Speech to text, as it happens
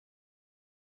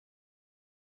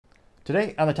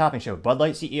Today on the Topping Show, Bud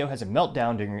Light CEO has a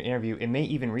meltdown during an interview and may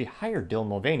even rehire Dylan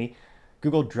Mulvaney.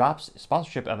 Google drops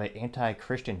sponsorship of an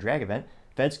anti-Christian drag event.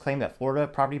 Feds claim that Florida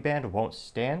property ban won't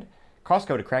stand.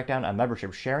 Costco to crack down on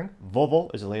membership sharing. Volvo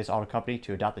is the latest auto company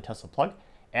to adopt the Tesla plug.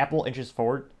 Apple inches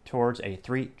forward towards a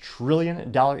 $3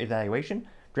 trillion evaluation.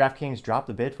 DraftKings dropped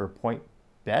the bid for Point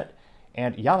Bet.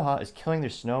 And Yamaha is killing their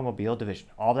snowmobile division.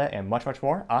 All that and much, much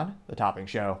more on the Topping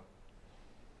Show.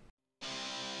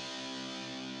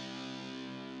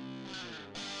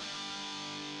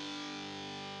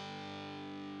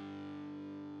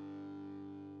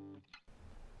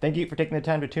 Thank you for taking the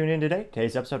time to tune in today.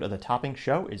 Today's episode of The Topping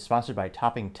Show is sponsored by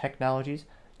Topping Technologies.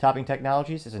 Topping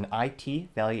Technologies is an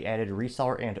IT value-added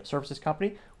reseller and services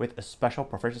company with a special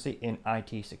proficiency in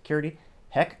IT security.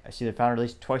 Heck, I see the founder at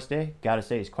least twice a day. Gotta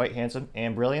say, he's quite handsome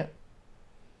and brilliant.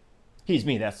 He's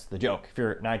me, that's the joke. If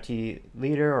you're an IT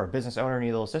leader or a business owner and need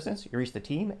a little assistance, you reach the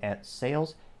team at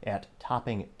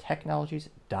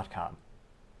sales@toppingtechnologies.com.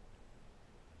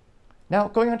 Now,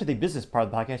 going on to the business part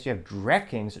of the podcast, you have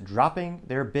DraftKings dropping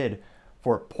their bid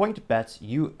for Point Bet's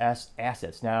U.S.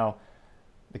 assets. Now,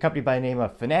 the company by the name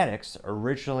of Fanatics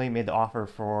originally made the offer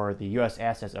for the U.S.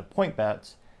 assets of Point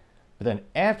Bets, but then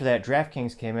after that,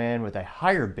 DraftKings came in with a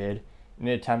higher bid in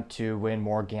an attempt to win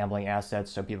more gambling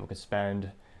assets so people could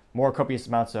spend more copious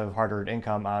amounts of hard-earned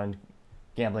income on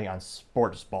gambling on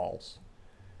sports balls.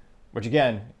 Which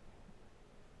again,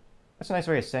 that's a nice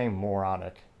way of saying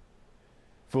moronic.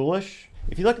 Foolish.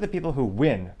 If you look at the people who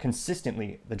win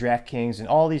consistently, the DraftKings and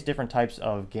all these different types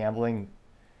of gambling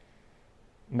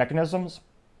mechanisms,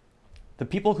 the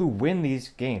people who win these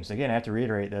games, again, I have to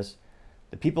reiterate this,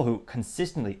 the people who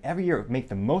consistently every year make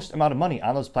the most amount of money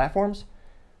on those platforms,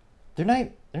 they're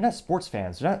not sports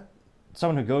fans. They're not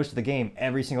someone who goes to the game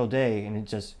every single day and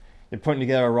they're putting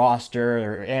together a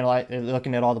roster, they're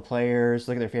looking at all the players,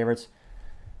 look at their favorites.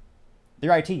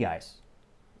 They're IT guys.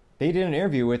 They did an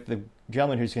interview with the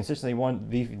gentleman who's consistently won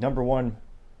the number one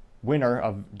winner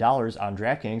of dollars on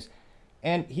DraftKings,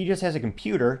 and he just has a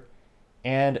computer,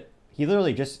 and he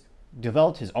literally just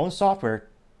developed his own software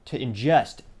to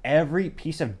ingest every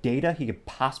piece of data he could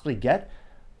possibly get,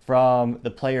 from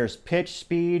the player's pitch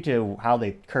speed to how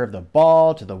they curve the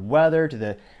ball to the weather to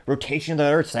the rotation of the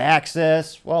Earth's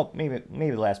axis. Well,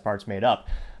 maybe the last part's made up,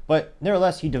 but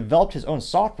nevertheless, he developed his own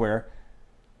software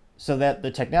so that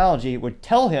the technology would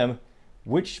tell him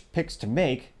which picks to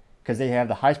make because they have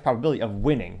the highest probability of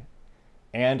winning.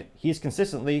 And he's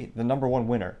consistently the number one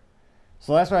winner.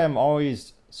 So that's why I'm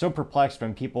always so perplexed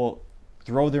when people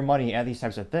throw their money at these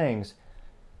types of things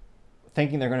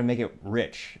thinking they're going to make it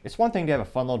rich. It's one thing to have a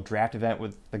fun little draft event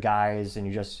with the guys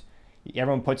and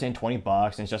everyone puts in $20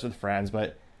 and it's just with friends,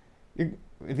 but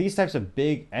these types of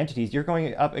big entities, you're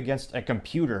going up against a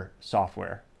computer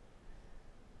software.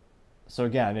 So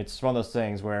again, it's one of those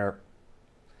things where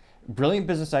brilliant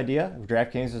business idea.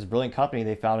 DraftKings is a brilliant company.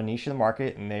 They found a niche in the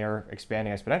market and they are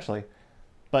expanding exponentially.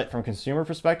 But from a consumer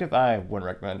perspective, I wouldn't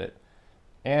recommend it.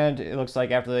 And it looks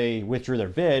like after they withdrew their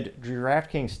bid,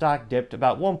 DraftKings stock dipped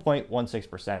about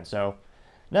 1.16%. So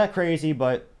not crazy,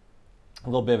 but a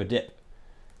little bit of a dip.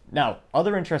 Now,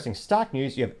 other interesting stock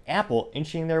news, you have Apple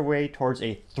inching their way towards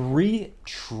a $3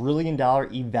 trillion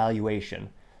evaluation.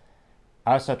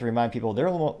 I also have to remind people they're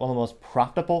one of the most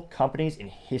profitable companies in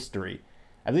history.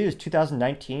 I believe it was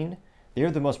 2019. They're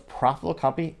the most profitable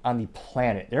company on the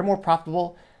planet. They're more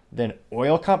profitable than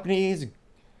oil companies. It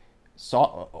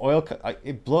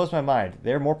blows my mind.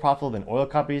 They're more profitable than oil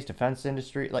companies, defense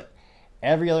industry. Like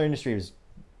every other industry is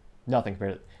nothing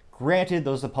compared to it. Granted,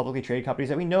 those are the publicly traded companies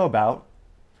that we know about,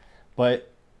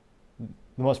 but the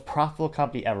most profitable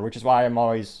company ever, which is why I'm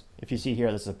always, if you see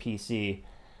here, this is a PC.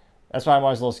 That's why I'm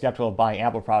always a little skeptical of buying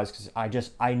Apple products because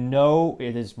I know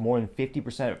it is more than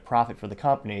 50% of profit for the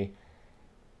company.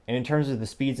 And in terms of the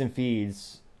speeds and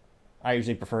feeds, I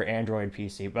usually prefer Android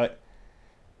PC. But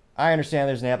I understand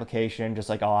there's an application, just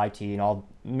like all IT and all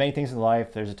many things in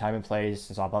life. There's a time and place.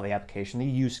 It's all about the application, the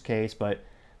use case. But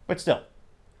still,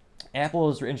 Apple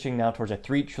is inching now towards a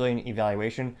 $3 trillion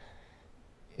evaluation.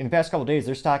 In the past couple of days,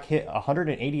 their stock hit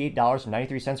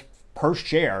 $188.93 per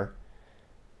share.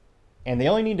 And they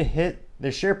only need to hit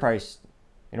their share price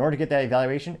in order to get that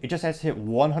evaluation. It just has to hit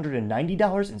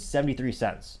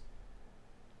 $190.73.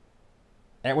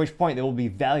 At which point they will be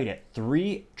valued at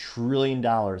 $3 trillion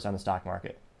on the stock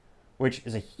market, which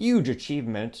is a huge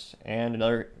achievement and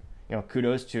another,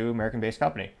 kudos to American-based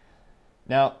company.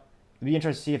 Now, it'd be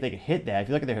interesting to see if they could hit that. If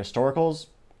you look at their historicals,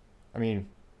 I mean,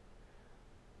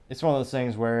 it's one of those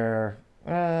things where,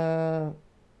 yeah.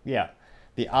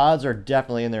 The odds are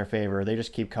definitely in their favor. They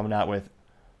just keep coming out with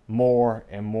more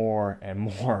and more and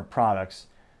more products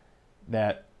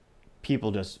that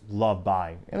people just love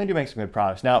buying. And they do make some good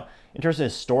products. Now, in terms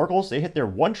of historicals, they hit their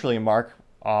 1 trillion mark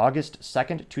August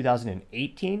 2nd,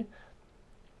 2018.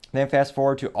 Then fast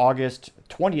forward to August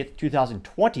 20th,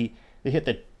 2020, they hit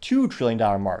the $2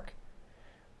 trillion mark.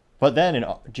 But then in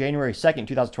January 2nd,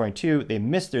 2022, they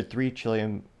missed their 3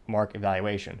 trillion mark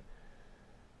evaluation.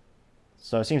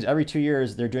 So it seems every 2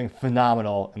 years they're doing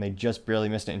phenomenal, and they just barely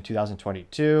missed it in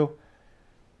 2022.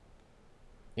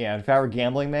 Yeah, if I were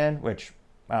gambling, man, which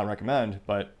I don't recommend,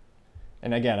 but,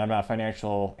 and again, I'm not a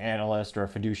financial analyst or a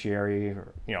fiduciary,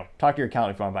 or, talk to your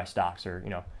accountant if you want to buy stocks,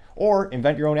 or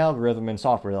invent your own algorithm and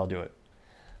software that'll do it.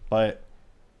 But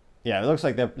yeah, it looks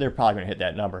like they're probably going to hit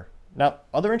that number. Now,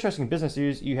 other interesting business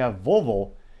news, you have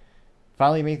Volvo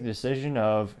finally made the decision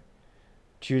of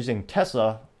choosing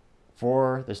Tesla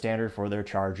for the standard for their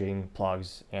charging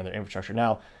plugs and their infrastructure.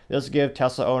 Now, this will give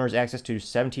Tesla owners access to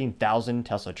 17,000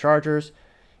 Tesla chargers,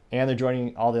 and they're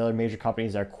joining all the other major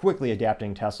companies that are quickly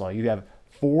adapting Tesla. You have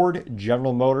Ford,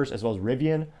 General Motors, as well as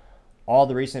Rivian. All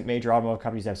the recent major automotive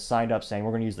companies have signed up saying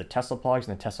we're going to use the Tesla plugs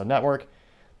and the Tesla network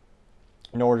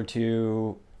in order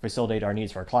to facilitate our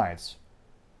needs for our clients.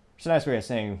 It's a nice way of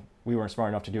saying we weren't smart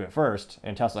enough to do it first,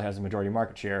 and Tesla has a majority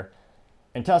market share.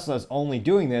 And Tesla is only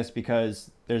doing this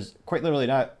because there's quite literally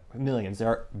not millions, there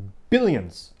are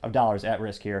billions of dollars at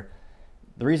risk here.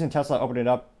 The reason Tesla opened it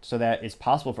up so that it's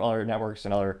possible for other networks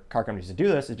and other car companies to do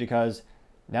this is because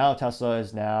now Tesla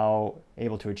is now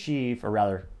able to achieve, or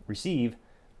rather receive,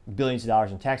 billions of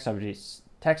dollars in tax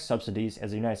subsidies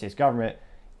as the United States government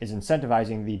is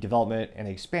incentivizing the development and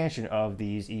the expansion of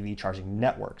these EV charging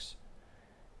networks.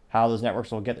 How those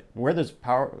networks will get, where the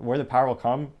power will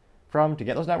come from to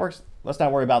get those networks, let's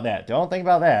not worry about that. Don't think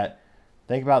about that.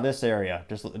 Think about this area.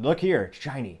 Just look here, it's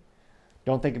shiny.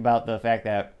 Don't think about the fact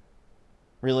that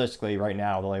realistically right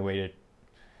now the only way to,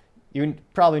 you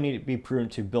probably need to be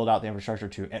prudent to build out the infrastructure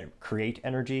to create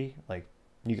energy, like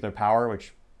nuclear power,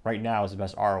 which right now is the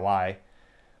best ROI.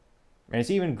 And it's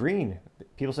even green.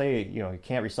 People say, you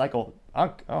can't recycle.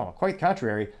 Oh, quite the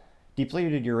contrary.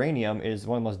 Depleted uranium is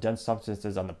one of the most dense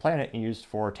substances on the planet and used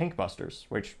for tank busters,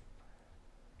 which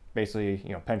basically,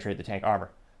 penetrate the tank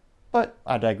armor. But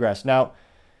I digress. Now,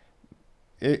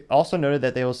 it also noted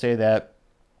that they will say that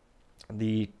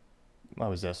the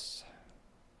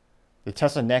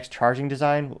Tesla Next charging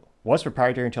design was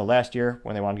proprietary until last year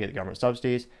when they wanted to get the government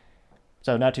subsidies.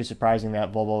 So not too surprising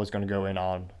that Volvo is going to go in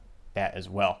on that as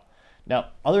well.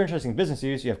 Now, other interesting business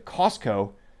news, you have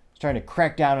Costco trying to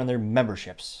crack down on their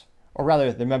memberships, or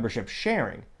rather their membership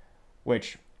sharing,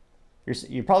 which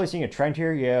you're probably seeing a trend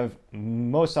here. You have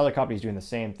most other companies doing the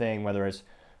same thing, whether it's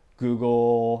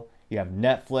Google, you have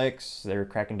Netflix, they're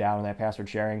cracking down on that password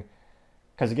sharing.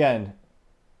 Because again,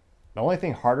 the only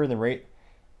thing harder than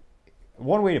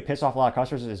one way to piss off a lot of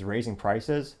customers is raising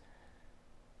prices.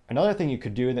 Another thing you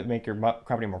could do that make your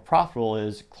company more profitable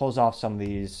is close off some of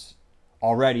these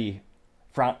already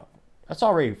frowned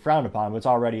upon, but it's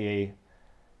already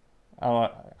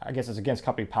I guess it's against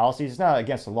company policies. It's not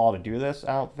against the law to do this,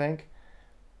 I don't think.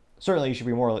 Certainly you should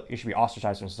be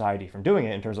ostracized from society from doing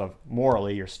it in terms of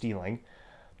morally you're stealing.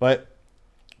 But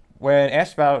when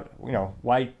asked about,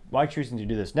 why choosing to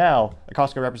do this now, a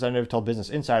Costco representative told Business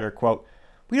Insider, quote,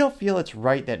 "We don't feel it's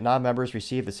right that non-members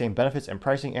receive the same benefits and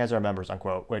pricing as our members,"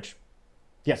 unquote, which,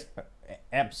 yes,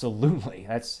 absolutely.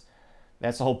 That's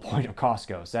the whole point of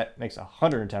Costco. So that makes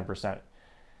 110%.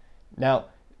 Now,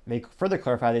 they further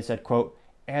clarified, they said, quote,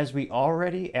 "As we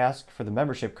already ask for the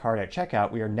membership card at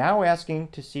checkout, we are now asking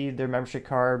to see their membership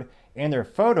card and their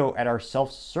photo at our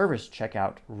self-service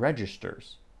checkout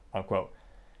registers," unquote.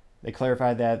 They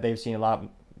clarified that they see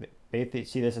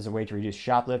this as a way to reduce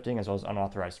shoplifting as well as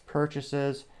unauthorized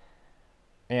purchases.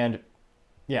 And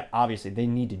yeah, obviously they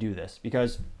need to do this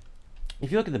because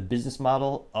if you look at the business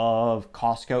model of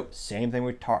Costco, same thing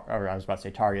with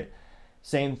Target,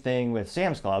 same thing with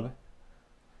Sam's Club.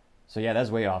 So yeah, that's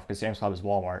way off because Sam's Club is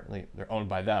Walmart. They're owned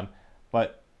by them.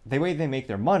 But the way they make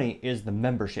their money is the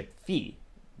membership fee.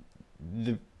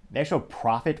 The actual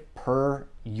profit per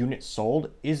unit sold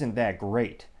isn't that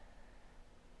great.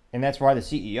 And that's why the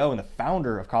CEO and the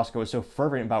founder of Costco is so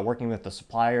fervent about working with the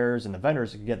suppliers and the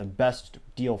vendors to get the best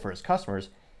deal for his customers.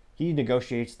 He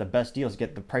negotiates the best deals to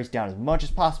get the price down as much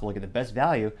as possible to get the best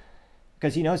value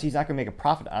because he knows he's not going to make a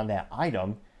profit on that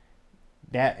item.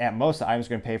 That at most the item's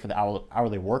going to pay for the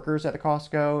hourly workers at the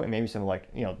Costco and maybe some the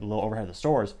little overhead of the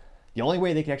stores. The only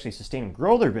way they can actually sustain and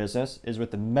grow their business is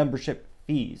with the membership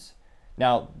fees.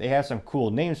 Now, they have some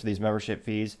cool names for these membership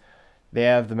fees. They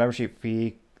have the membership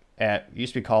fee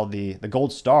used to be called the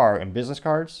Gold Star and business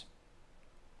cards.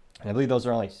 And I believe those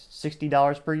are only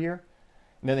 $60 per year.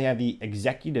 And then they have the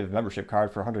executive membership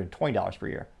card for $120 per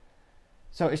year.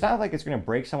 So it's not like it's going to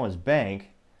break someone's bank,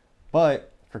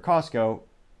 but for Costco,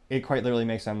 it quite literally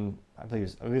makes them, I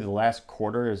believe the last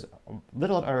quarter is a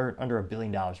little under $1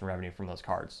 billion in revenue from those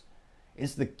cards.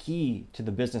 It's the key to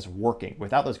the business working.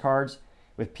 Without those cards,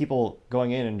 with people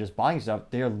going in and just buying stuff,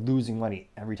 they're losing money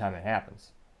every time it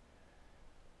happens.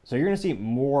 So you're going to see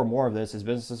more and more of this as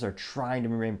businesses are trying to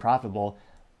remain profitable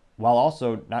while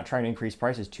also not trying to increase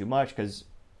prices too much, because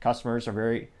customers are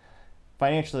very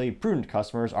financially prudent.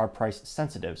 Customers are price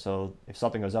sensitive. So if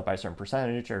something goes up by a certain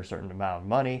percentage or a certain amount of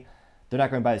money, they're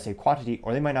not going to buy the same quantity,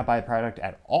 or they might not buy the product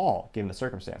at all given the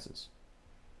circumstances.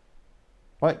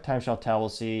 But time shall tell. We'll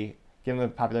see. Given the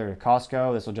popularity of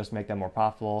Costco, this will just make them more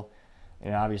profitable.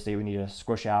 And obviously we need to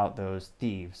squish out those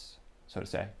thieves, so to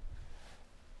say.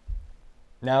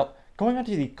 Now, going on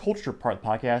to the culture part of the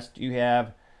podcast, you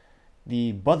have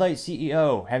the Bud Light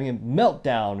CEO having a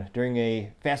meltdown during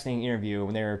a fascinating interview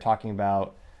when they were talking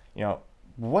about,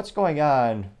 what's going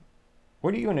on?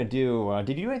 What are you going to do?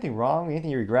 Did you do anything wrong?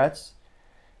 Anything he regrets?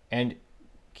 And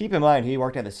keep in mind, he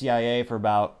worked at the CIA for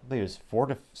about, I believe it was 4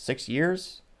 to 6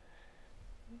 years.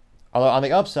 Although on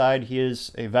the upside, he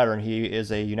is a veteran. He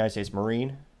is a United States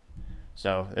Marine.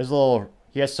 So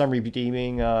he has some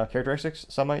redeeming characteristics,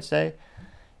 some might say.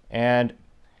 And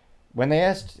when they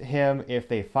asked him if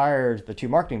they fired the two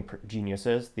marketing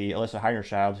geniuses, the Alyssa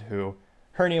Heinerscheid, who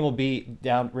her name will be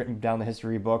written down the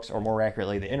history books, or more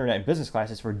accurately, the internet and business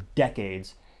classes for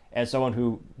decades, as someone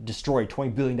who destroyed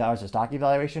 $20 billion of stock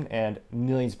evaluation and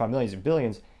millions upon millions and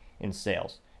billions in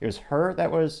sales. It was her that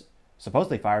was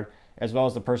supposedly fired, as well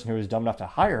as the person who was dumb enough to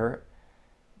hire her,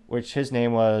 which his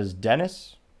name was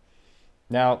Dennis.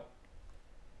 Now,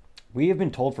 we have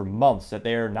been told for months that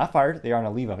they are not fired, they are on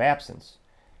a leave of absence.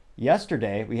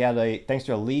 Yesterday, we had thanks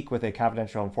to a leak with a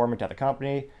confidential informant at the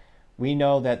company, we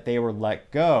know that they were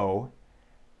let go,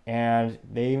 and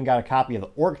they even got a copy of the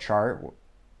org chart,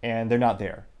 and they're not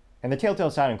there. And the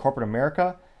telltale sign in corporate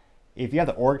America, if you have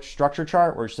the org structure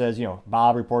chart where it says,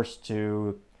 Bob reports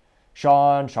to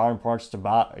Sean reports to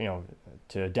Bob,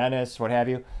 to Dennis, what have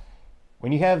you.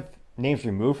 When you have names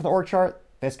removed from the org chart,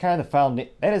 that's kind of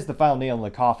that is the final nail in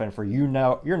the coffin for you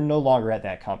now. You're no longer at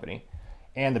that company.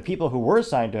 And the people who were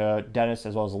assigned to Dennis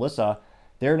as well as Alyssa,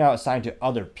 they're now assigned to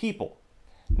other people.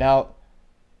 Now,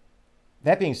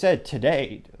 that being said,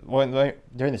 today,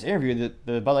 during this interview,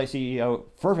 the Bud Light CEO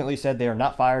fervently said they are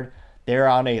not fired. They're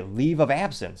on a leave of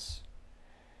absence.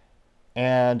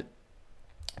 And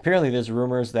apparently there's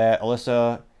rumors that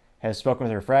Alyssa has spoken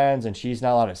with her friends and she's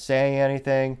not allowed to say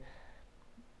anything.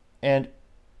 And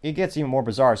it gets even more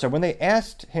bizarre. So when they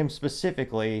asked him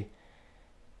specifically,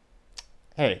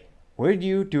 hey, would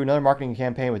you do another marketing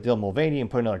campaign with Dylan Mulvaney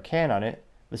and put another can on it?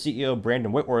 The CEO,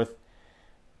 Brandon Whitworth,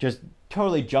 just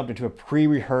totally jumped into a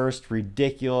pre-rehearsed,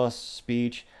 ridiculous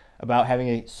speech about having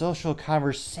a social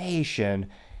conversation.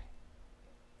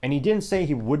 And he didn't say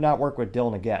he would not work with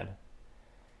Dylan again.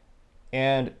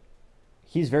 And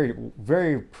he's very,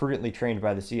 very prudently trained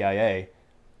by the CIA,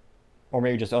 or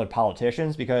maybe just other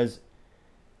politicians, because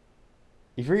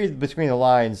if you read between the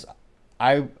lines,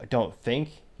 I don't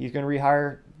think he's going to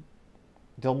rehire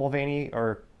Dylan Mulvaney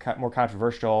or more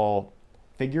controversial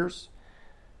figures,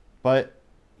 but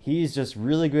he's just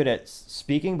really good at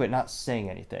speaking but not saying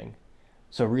anything.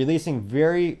 So releasing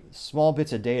very small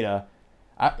bits of data.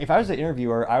 If I was the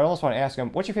interviewer, I would almost want to ask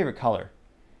him, what's your favorite color?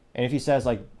 And if he says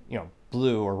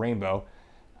blue or rainbow,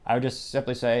 I would just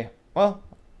simply say, well,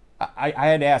 I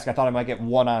had to ask. I thought I might get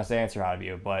one honest answer out of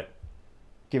you, but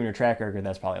given your track record,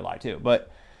 that's probably a lie too.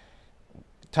 But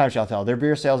time shall tell. Their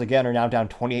beer sales, again, are now down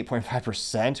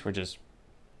 28.5%, which is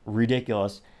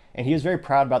ridiculous. And he was very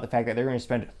proud about the fact that they're going to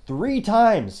spend 3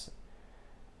 times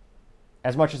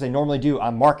as much as they normally do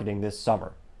on marketing this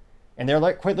summer. And they're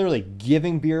quite literally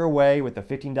giving beer away with the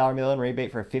 $15 mail-in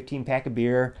rebate for a 15-pack of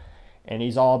beer. And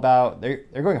he's all about, they're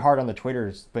going hard on the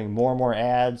Twitters, putting more and more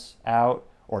ads out,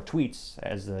 or tweets,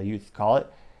 as the youth call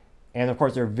it. And of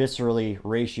course, they're viscerally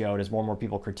ratioed as more and more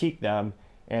people critique them.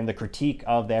 And the critique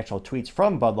of the actual tweets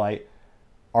from Bud Light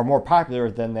are more popular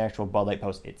than the actual Bud Light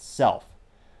post itself.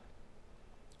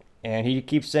 And he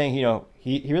keeps saying,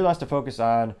 he really wants to focus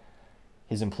on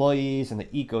his employees and the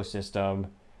ecosystem.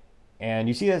 And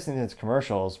you see this in his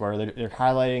commercials where they're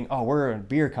highlighting, oh, we're a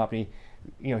beer company.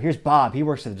 Here's Bob. He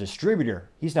works as a distributor.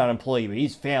 He's not an employee, but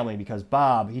he's family because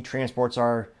Bob, he transports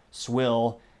our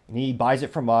swill and he buys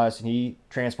it from us and he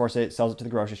transports it, sells it to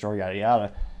the grocery store, yada,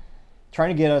 yada.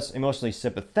 Trying to get us emotionally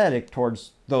sympathetic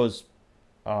towards those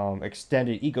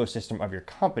extended ecosystem of your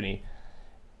company.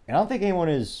 And I don't think anyone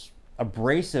is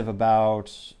abrasive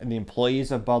about the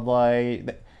employees of Bud Light.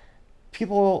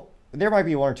 People there might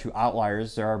be one or two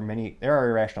outliers. There are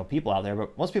irrational people out there,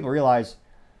 but most people realize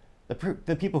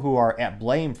the people who are at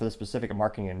blame for the specific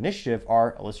marketing initiative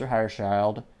are Alyssa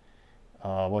Hireschild,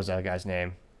 what was that guy's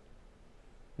name?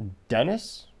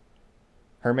 Dennis,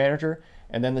 her manager,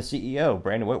 and then the CEO,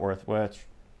 Brandon Whitworth, which,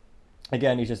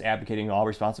 again, he's just abdicating all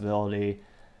responsibility.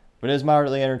 But it is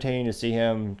moderately entertaining to see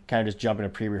him kind of just jump in a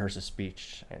pre-rehearsed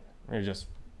speech. It's just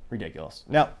ridiculous.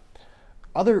 Now,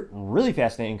 other really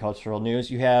fascinating cultural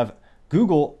news, you have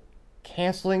Google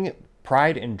canceling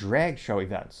Pride and Drag Show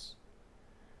events,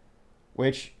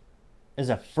 which is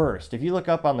a first. If you look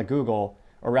up on the Google,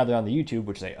 or rather on the YouTube,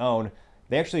 which they own,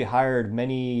 they actually hired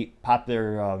many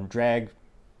popular drag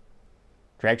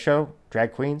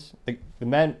queens. The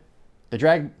men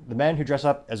who dress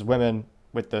up as women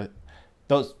with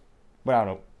those, but I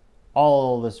don't know,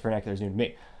 all this vernacular is new to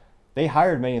me. They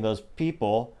hired many of those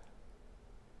people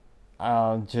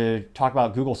to talk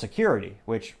about Google security,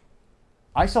 which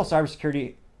I sell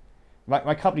cybersecurity.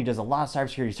 My company does a lot of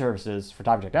cybersecurity services for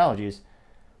Topic Technologies.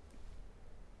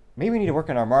 Maybe we need to work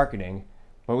on our marketing,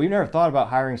 but we've never thought about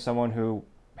hiring someone who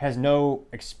has no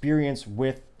experience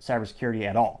with cybersecurity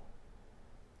at all.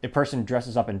 A person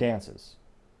dresses up and dances.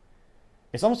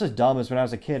 It's almost as dumb as when I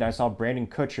was a kid and I saw Brandon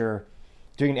Kutcher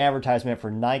doing an advertisement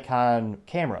for Nikon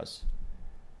cameras.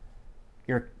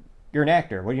 You're an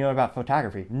actor. What do you know about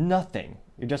photography? Nothing.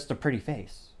 You're just a pretty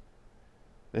face.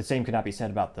 The same could not be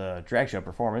said about the drag show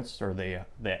performance or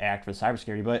the act for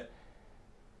cybersecurity, but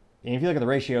if you look at the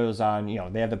ratios on,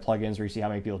 they have the plugins where you see how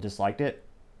many people disliked it,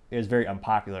 it was very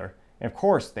unpopular. And of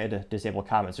course, they had to disable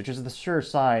comments, which is the sure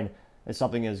sign that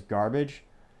something is garbage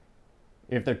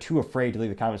if they're too afraid to leave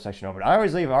the comment section open. I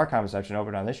always leave our comment section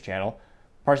open on this channel,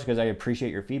 partially because I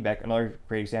appreciate your feedback. Another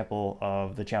great example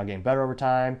of the channel getting better over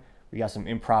time. We got some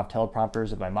improv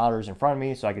teleprompters with my monitors in front of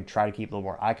me so I could try to keep a little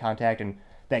more eye contact, and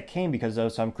that came because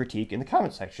of some critique in the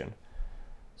comment section.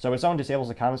 So when someone disables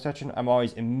the comment section, I'm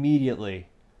always immediately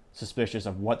suspicious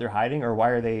of what they're hiding, or why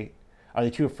are they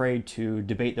too afraid to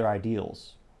debate their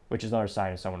ideals, which is another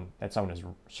sign of someone is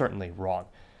certainly wrong.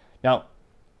 Now,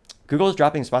 Google is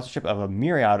dropping sponsorship of a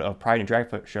myriad of Pride and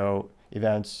Drag Show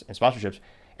events and sponsorships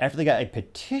after they got a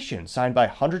petition signed by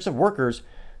hundreds of workers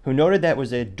who noted that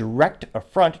was a direct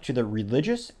affront to the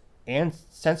religious and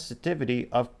sensitivity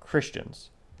of Christians.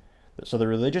 So the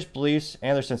religious beliefs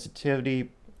and their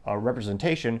sensitivity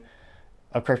representation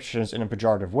of Christians in a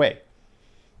pejorative way.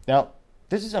 Now,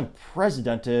 this is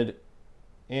unprecedented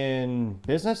in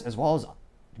business as well as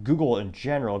Google in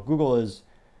general. Google is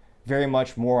very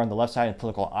much more on the left side of the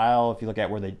political aisle. If you look at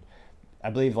where I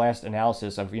believe last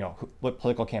analysis of what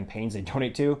political campaigns they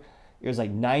donate to, it was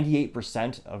like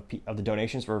 98% of the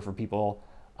donations were for people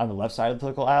on the left side of the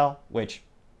political aisle, which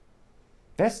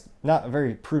that's not a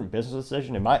very prudent business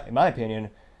decision in my opinion.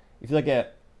 If you look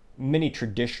at many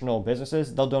traditional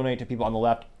businesses, they'll donate to people on the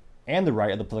left and the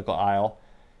right of the political aisle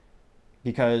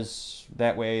because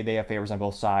that way they have favors on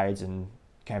both sides and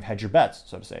kind of hedge your bets,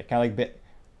 so to say. Kind of like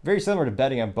very similar to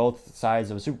betting on both sides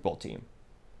of a Super Bowl team.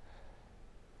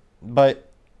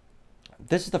 But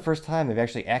this is the first time they've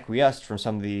actually acquiesced from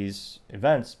some of these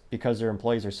events because their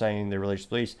employees are saying their religious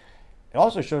beliefs. It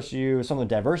also shows you some of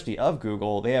the diversity of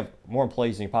Google. They have more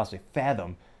employees than you possibly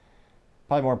fathom.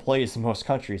 Probably more employees than most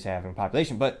countries have in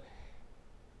population. But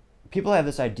people have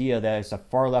this idea that it's a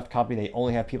far left company. They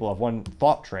only have people of one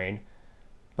thought train.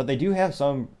 But they do have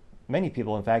many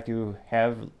people, in fact, who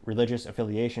have religious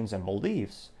affiliations and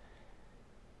beliefs.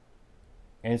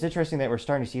 And it's interesting that we're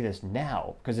starting to see this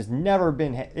now, because this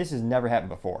has never happened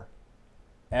before,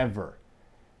 ever.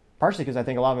 Partially because I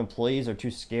think a lot of employees are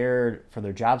too scared for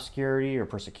their job security or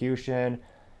persecution.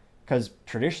 Because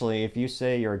traditionally, if you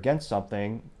say you're against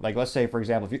something, like let's say, for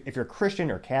example, if you're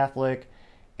Christian or Catholic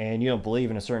and you don't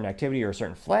believe in a certain activity or a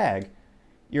certain flag,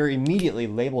 you're immediately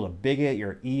labeled a bigot,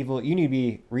 you're evil, you need to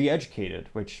be re-educated,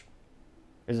 which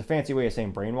is a fancy way of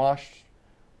saying brainwashed,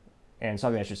 and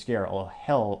something that should scare the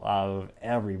hell out of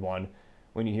everyone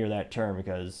when you hear that term,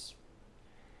 because,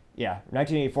 yeah,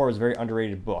 1984 was a very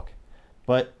underrated book.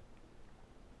 But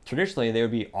traditionally, they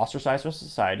would be ostracized from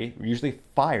society, usually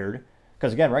fired,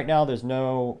 because, again, right now there's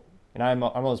no, and I'm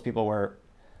one of those people where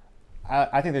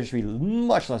I think there should be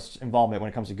much less involvement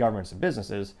when it comes to governments and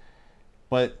businesses,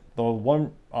 but the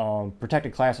one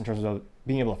protected class in terms of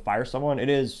being able to fire someone, it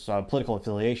is political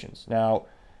affiliations. Now,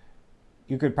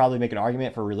 you could probably make an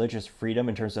argument for religious freedom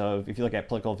in terms of, if you look at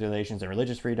political affiliations and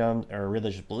religious freedom or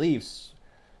religious beliefs,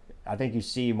 I think you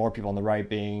see more people on the right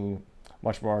being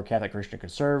much more Catholic, Christian,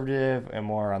 conservative, and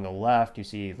more on the left, you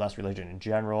see less religion in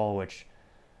general, which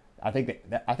I think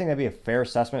that'd be a fair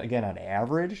assessment, again, on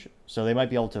average. So they might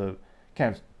be able to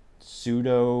kind of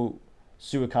pseudo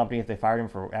sue a company if they fired him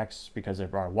for X because they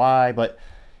brought Y. But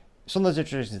some of those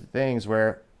interesting things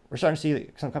where we're starting to see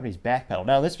some companies backpedal.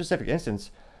 Now, in this specific instance,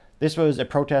 this was a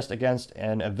protest against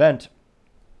an event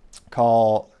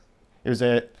it was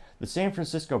the San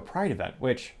Francisco Pride event,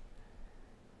 which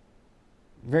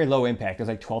very low impact. There's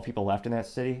like 12 people left in that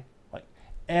city. Like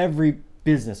every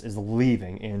business is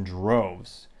leaving in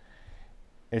droves.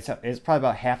 It's probably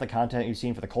about half the content you've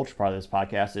seen for the culture part of this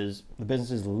podcast is the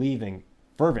businesses leaving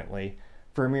fervently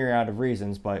for a myriad of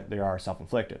reasons, but they are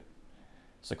self-inflicted.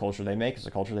 It's the culture they make. It's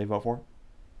the culture they vote for.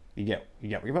 You get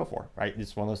what you vote for, right?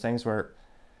 It's one of those things where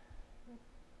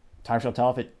time shall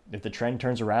tell if the trend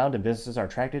turns around and businesses are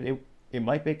attracted. It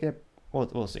might make it.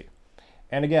 We'll see.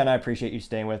 And again, I appreciate you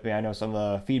staying with me. I know some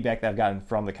of the feedback that I've gotten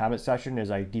from the comment section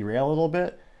is I derail a little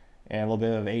bit and a little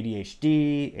bit of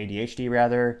ADHD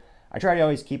rather. I try to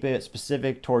always keep it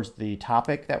specific towards the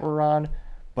topic that we're on,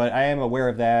 but I am aware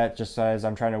of that just as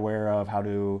I'm trying to aware of how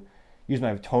to use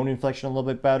my tone inflection a little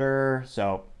bit better.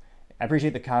 So I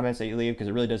appreciate the comments that you leave because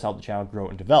it really does help the channel grow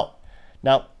and develop.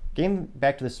 Now, getting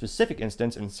back to the specific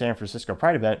instance in San Francisco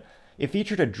Pride event, it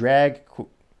featured a drag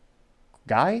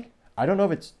guy. I don't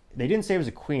know if they didn't say it was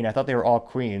a queen. I thought they were all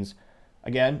queens.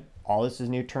 Again, all this is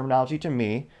new terminology to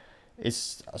me.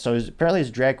 Apparently it's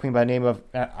a drag queen by the name of,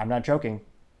 I'm not joking,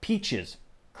 Peaches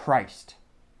Christ.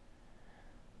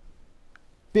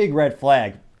 Big red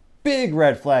flag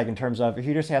in terms of if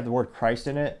you just have the word Christ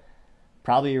in it,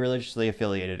 probably religiously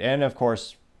affiliated. And of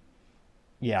course,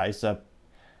 yeah, it's a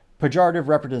pejorative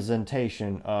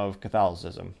representation of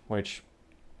Catholicism, which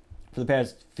for the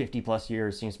past 50 plus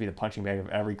years seems to be the punching bag of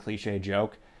every cliche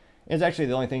joke. It's actually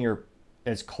the only thing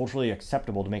it's culturally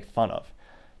acceptable to make fun of.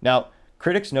 Now,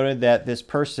 critics noted that this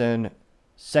person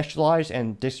sexualized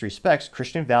and disrespects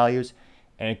Christian values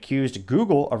and accused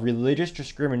Google of religious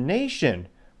discrimination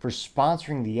for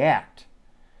sponsoring the act.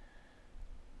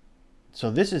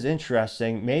 So this is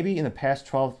interesting. Maybe in the past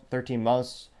 12, 13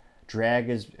 months, drag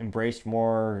has embraced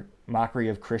more mockery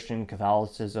of Christian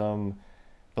Catholicism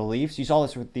beliefs. You saw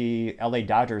this with the LA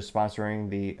Dodgers sponsoring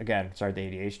the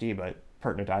ADHD, but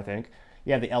pertinent, I think.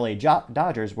 You have the LA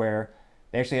Dodgers where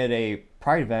they actually had a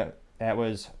pride event that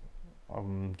was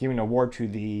giving an award to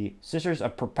the Sisters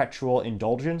of Perpetual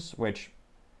Indulgence, which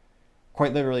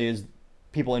quite literally is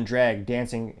people in drag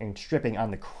dancing and stripping on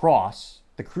the cross,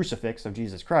 the crucifix of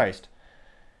Jesus Christ.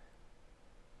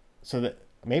 So that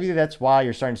maybe that's why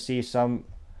you're starting to see some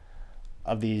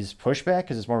of these pushback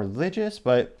because it's more religious.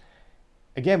 But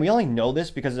again, we only know this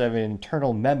because of an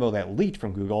internal memo that leaked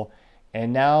from Google,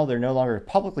 and now they're no longer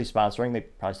publicly sponsoring. They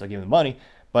probably still give them money,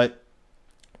 but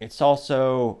it's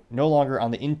also no longer on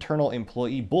the internal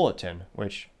employee bulletin,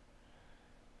 which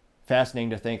fascinating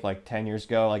to think like 10 years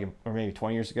ago, or maybe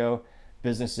 20 years ago,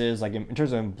 businesses, like in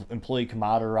terms of employee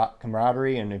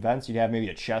camaraderie and events, you'd have maybe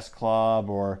a chess club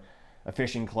or a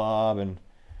fishing club. And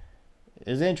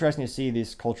it's interesting to see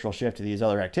this cultural shift to these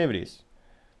other activities.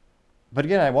 But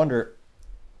again, I wonder,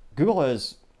 Google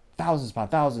has thousands upon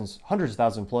thousands, hundreds of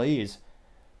thousands of employees.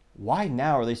 Why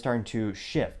now are they starting to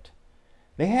shift?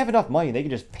 They have enough money. They can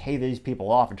just pay these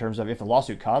people off in terms of if the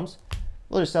lawsuit comes,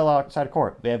 they'll just sell outside of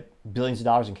court. They have billions of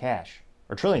dollars in cash,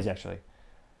 or trillions actually.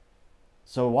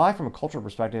 So why, from a cultural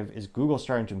perspective, is Google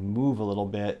starting to move a little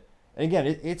bit? And again,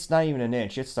 it's not even an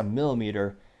inch. It's a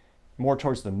millimeter more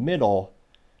towards the middle.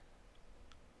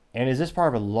 And is this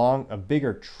part of a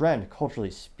bigger trend, culturally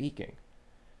speaking?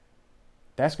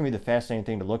 That's going to be the fascinating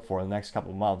thing to look for in the next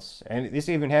couple of months. And this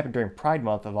even happened during Pride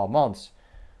Month of all months,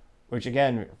 which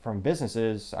again, from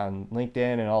businesses on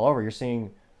LinkedIn and all over, you're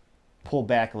seeing pull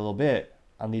back a little bit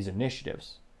on these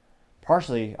initiatives.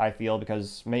 Partially, I feel,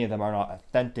 because many of them are not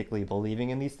authentically believing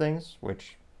in these things,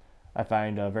 which I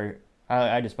find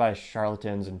I despise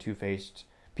charlatans and two-faced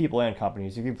people and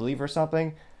companies. If you believe for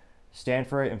something, stand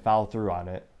for it and follow through on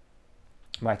it.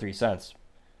 My 3 cents.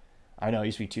 I know it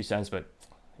used to be 2 cents, but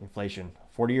inflation,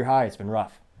 40-year high, it's been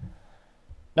rough.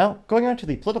 Now, going on to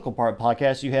the political part of the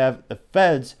podcast, you have the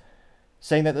feds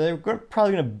saying that they're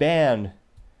probably going to ban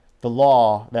the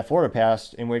law that Florida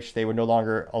passed in which they would no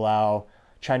longer allow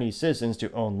Chinese citizens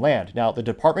to own land. Now, the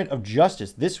Department of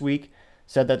Justice this week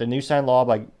said that the new signed law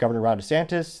by Governor Ron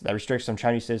DeSantis that restricts some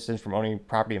Chinese citizens from owning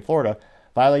property in Florida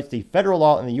violates the federal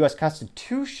law and the U.S.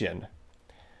 Constitution.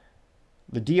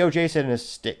 The DOJ said in a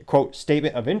quote,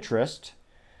 statement of interest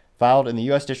filed in the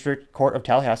U.S. District Court of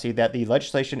Tallahassee that the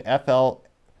legislation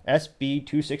FLSB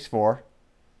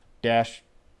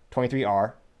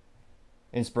 264-23R,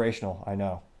 inspirational, I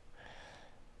know.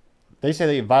 They say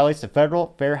that it violates the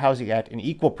Federal Fair Housing Act and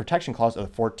Equal Protection Clause of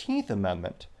the 14th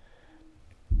Amendment.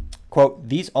 Quote,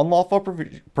 these unlawful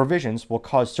provisions will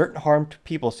cause certain harm to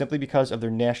people simply because of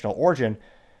their national origin,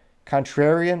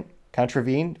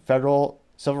 contravene federal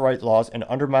civil rights laws, and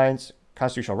undermines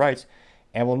constitutional rights,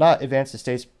 and will not advance the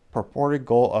state's purported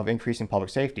goal of increasing public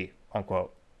safety,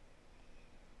 unquote.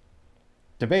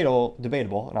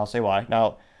 Debatable, and I'll say why.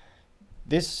 Now,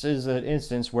 this is an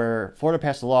instance where Florida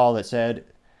passed a law that said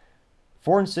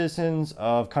foreign citizens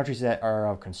of countries that are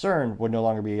of concern would no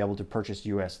longer be able to purchase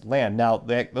U.S. land. Now,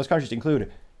 those countries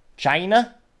include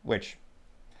China, which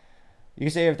you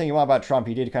can say everything you want about Trump.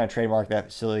 He did kind of trademark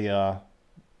that silly,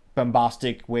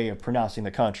 bombastic way of pronouncing the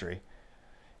country.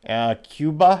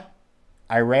 Cuba,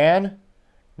 Iran,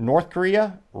 North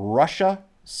Korea, Russia,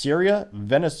 Syria,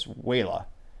 Venezuela.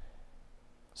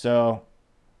 So,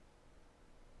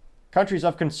 countries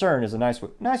of concern is a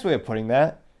nice way of putting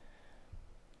that.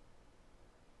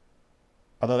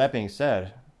 Although that being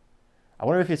said, I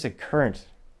wonder if it's a current.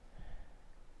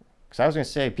 Because I was going to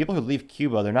say, people who leave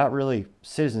Cuba, they're not really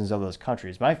citizens of those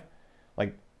countries. My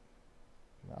family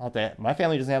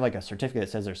doesn't have like a certificate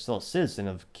that says they're still a citizen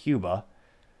of Cuba.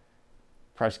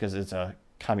 Probably because it's a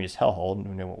communist hellhole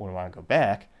and we wouldn't want to go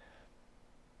back.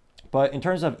 But in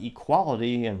terms of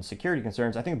equality and security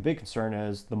concerns, I think a big concern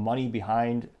is the money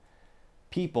behind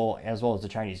people as well as the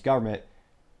Chinese government.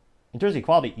 In terms of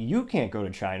equality, you can't go to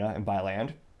China and buy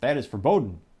land. That is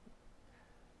verboten.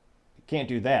 You can't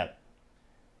do that.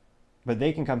 But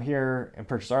they can come here and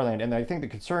purchase our land. And I think the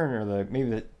concern, or maybe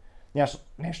the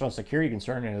national security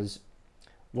concern, is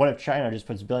what if China just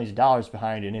puts billions of dollars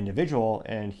behind an individual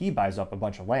and he buys up a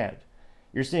bunch of land?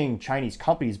 You're seeing Chinese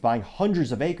companies buying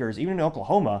hundreds of acres, even in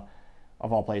Oklahoma,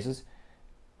 of all places,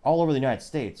 all over the United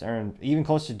States, and even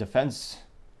close to defense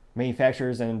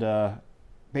manufacturers and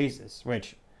bases,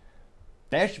 which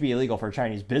that should be illegal for a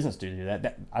Chinese business to do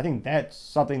that. I think that's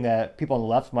something that people on the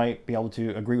left might be able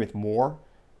to agree with more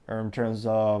in terms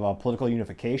of political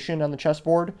unification on the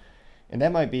chessboard. And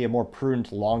that might be a more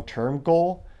prudent long-term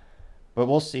goal. But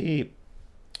we'll see.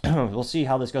 We'll see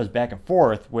how this goes back and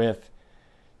forth with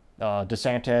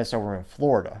DeSantis over in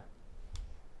Florida.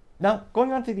 Now,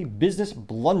 going on to the business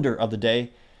blunder of the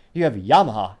day, you have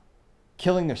Yamaha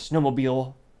killing their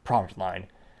snowmobile product line.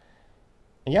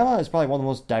 And Yamaha is probably one of the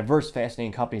most diverse,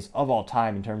 fascinating companies of all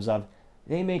time in terms of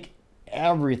they make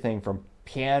everything from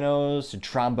pianos to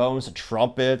trombones to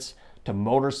trumpets to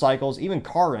motorcycles, even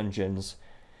car engines.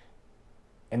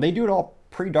 And they do it all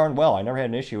pretty darn well. I never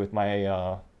had an issue with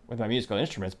my musical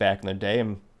instruments back in the day.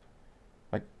 And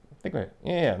like,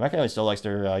 my family still likes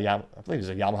their I believe it's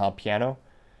a Yamaha piano.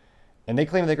 And they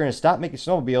claim they're going to stop making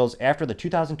snowmobiles after the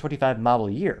 2025 model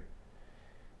year.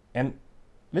 And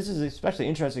this is especially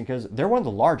interesting because they're one of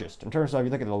the largest. In terms of, if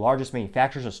you look at the largest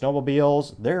manufacturers of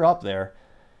snowmobiles, they're up there.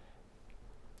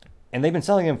 And they've been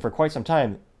selling them for quite some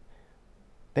time.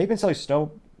 They've been selling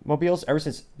snowmobiles ever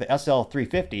since the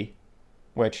SL350,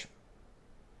 which,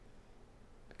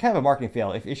 kind of a marketing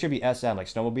fail. If it should be SM, like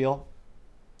snowmobile,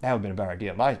 that would have been a better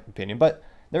idea, in my opinion. But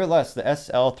nevertheless, the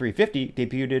SL350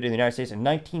 debuted in the United States in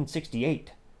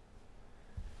 1968.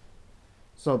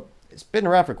 So it's been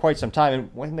around for quite some time. And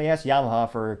when they asked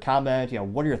Yamaha for a comment,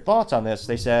 what are your thoughts on this?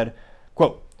 They said,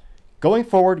 quote, going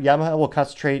forward, Yamaha will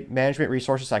concentrate management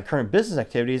resources on current business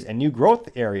activities and new growth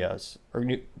areas, or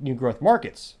new growth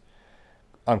markets,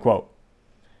 unquote.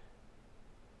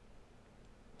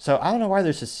 So I don't know why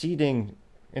they're seceding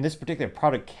in this particular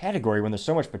product category when there's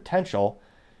so much potential.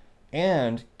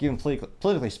 And given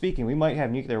politically speaking, we might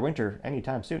have nuclear winter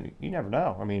anytime soon. You never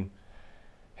know. I mean,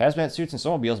 hazmat suits and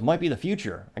snowmobiles might be the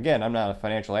future. Again, I'm not a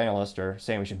financial analyst or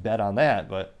saying we should bet on that,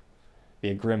 but be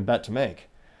a grim bet to make.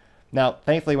 Now,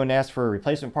 thankfully, when asked for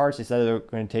replacement parts, they said they were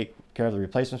going to take care of the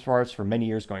replacement parts for many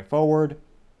years going forward.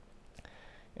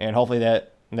 And hopefully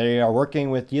that they are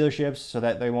working with dealerships so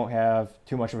that they won't have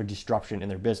too much of a disruption in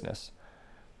their business.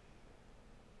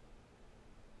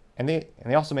 And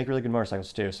they also make really good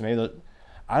motorcycles too. So maybe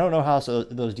I don't know how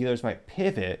those dealers might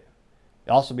pivot.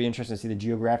 It'll also be interesting to see the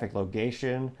geographic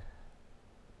location.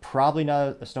 Probably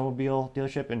not a snowmobile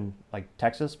dealership in like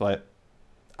Texas, but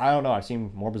I don't know. I've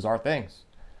seen more bizarre things.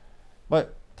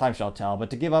 But time shall tell. But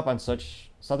to give up on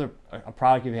a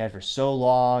product you've had for so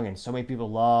long and so many people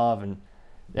love, and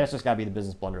that's just got to be the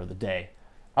business blunder of the day.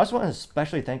 I just want to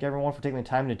especially thank everyone for taking the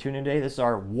time to tune in today. This is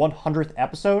our 100th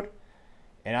episode.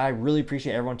 And I really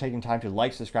appreciate everyone taking time to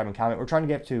like, subscribe, and comment. We're trying to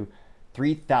get to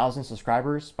 3,000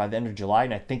 subscribers by the end of July,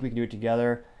 and I think we can do it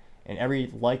together. And every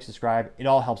like, subscribe, it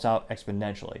all helps out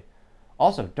exponentially.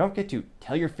 Also, don't forget to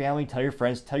tell your family, tell your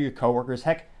friends, tell your coworkers,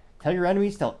 heck, tell your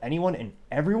enemies, tell anyone and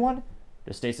everyone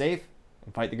to stay safe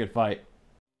and fight the good fight.